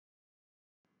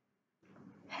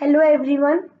Hello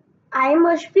everyone, I am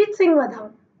Ashpreet Singh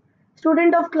Vadhan,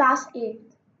 student of class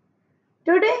 8th.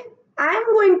 Today I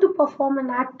am going to perform an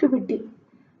activity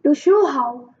to show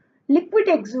how liquid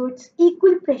exerts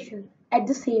equal pressure at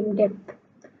the same depth.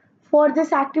 For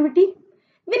this activity,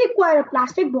 we require a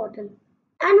plastic bottle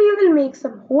and we will make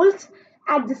some holes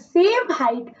at the same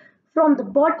height from the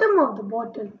bottom of the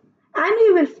bottle and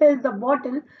we will fill the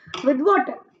bottle with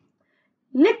water.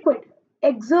 Liquid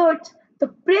exerts the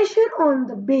pressure on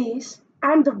the base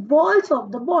and the walls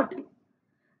of the bottle.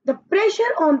 The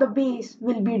pressure on the base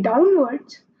will be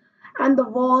downwards and the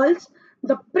walls,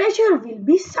 the pressure will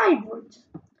be sidewards.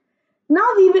 Now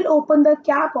we will open the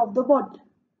cap of the bottle.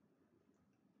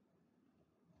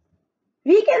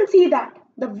 We can see that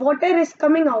the water is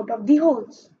coming out of the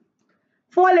holes.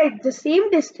 Fall at the same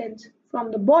distance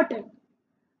from the bottle.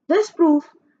 This proves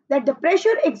that the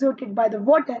pressure exerted by the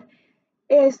water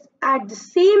is at the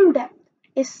same depth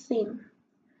is same.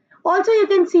 Also you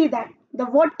can see that the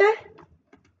water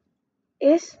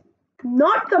is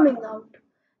not coming out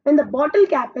when the bottle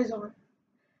cap is on.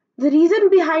 The reason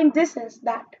behind this is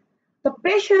that the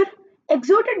pressure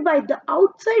exerted by the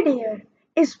outside air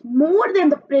is more than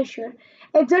the pressure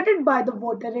exerted by the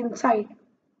water inside.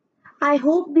 I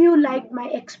hope you liked my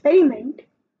experiment.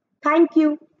 Thank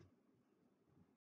you.